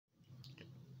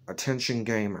Attention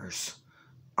gamers,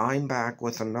 I'm back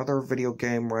with another video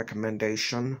game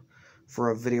recommendation for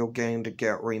a video game to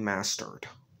get remastered.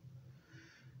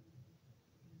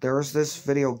 There's this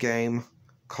video game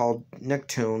called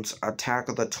Nicktoon's Attack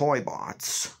of the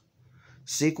Toybots,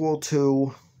 sequel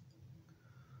to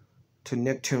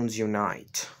Nicktoons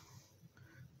Unite.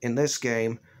 In this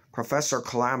game, Professor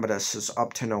Calamitous is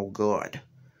up to no good,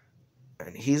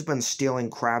 and he's been stealing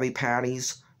Krabby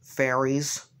Patties,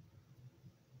 fairies,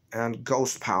 and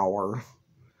ghost power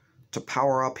to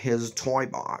power up his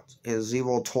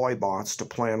evil toybots to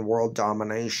plan world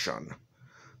domination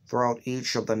throughout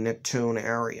each of the Nicktoon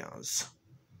areas.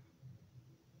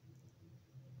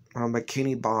 From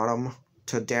Bikini Bottom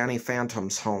to Danny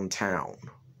Phantom's hometown.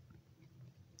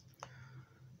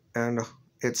 And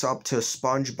it's up to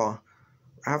SpongeBob.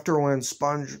 After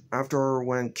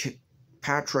when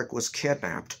Patrick was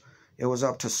kidnapped, it was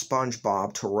up to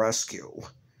SpongeBob to rescue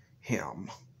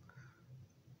him.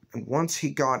 And once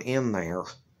he got in there,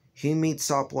 he meets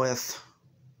up with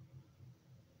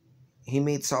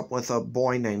a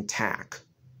boy named Tack.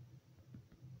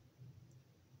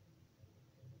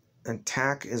 And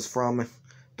Tack is from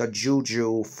the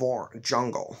Juju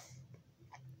jungle.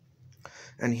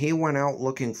 And he went out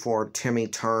looking for Timmy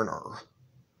Turner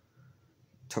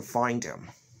to find him.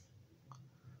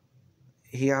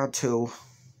 They had to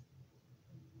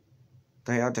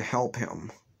help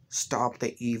him stop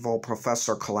the evil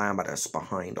Professor Calamitous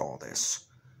behind all this.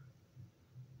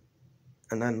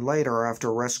 And then later,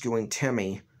 after rescuing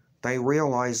Timmy, they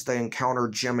realized they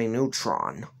encountered Jimmy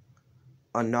Neutron,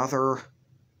 another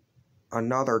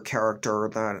character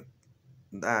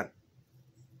that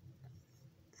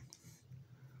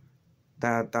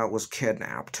was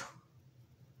kidnapped.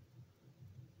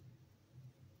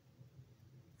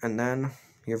 And then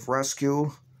you've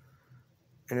rescued.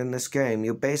 And in this game,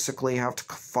 you basically have to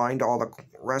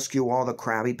rescue all the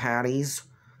Krabby Patties,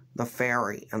 the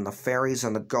fairies and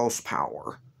the ghost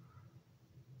power.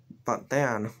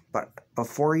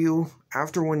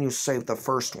 After when you saved the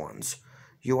first ones,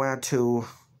 they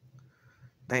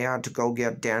had to go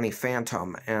get Danny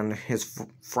Phantom and his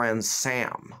friend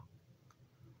Sam.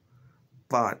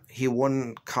 But he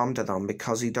wouldn't come to them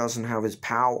because he doesn't have his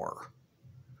power,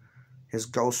 his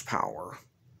ghost power.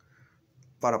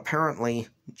 But apparently,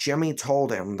 Jimmy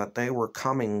told him that they were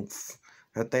coming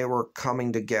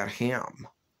to get him.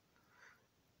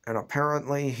 And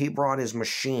apparently, he brought his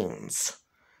machines.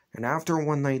 And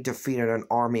when they defeated an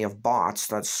army of bots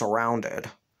that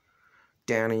surrounded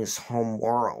Danny's home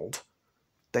world,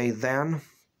 they then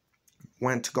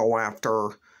went to go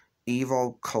after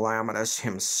evil Calamitous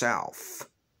himself.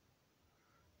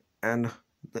 And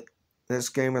this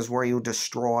game is where you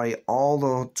destroy all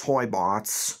the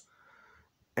toybots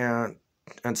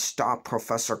and stop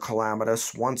Professor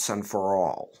Calamitous once and for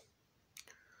all.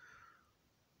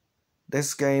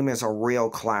 This game is a real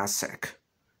classic,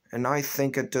 and I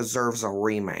think it deserves a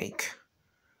remake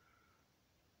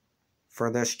for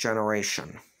this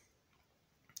generation.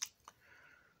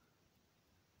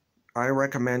 I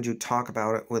recommend you talk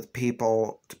about it with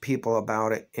people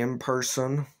about it in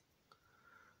person,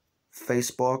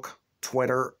 Facebook,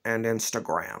 Twitter, and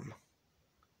Instagram.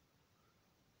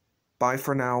 Bye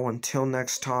for now. Until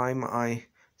next time, I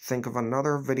think of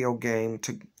another video game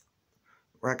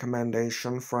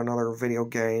recommendation for another video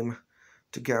game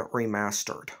to get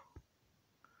remastered.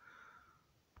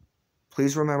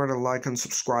 Please remember to like and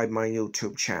subscribe my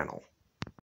YouTube channel.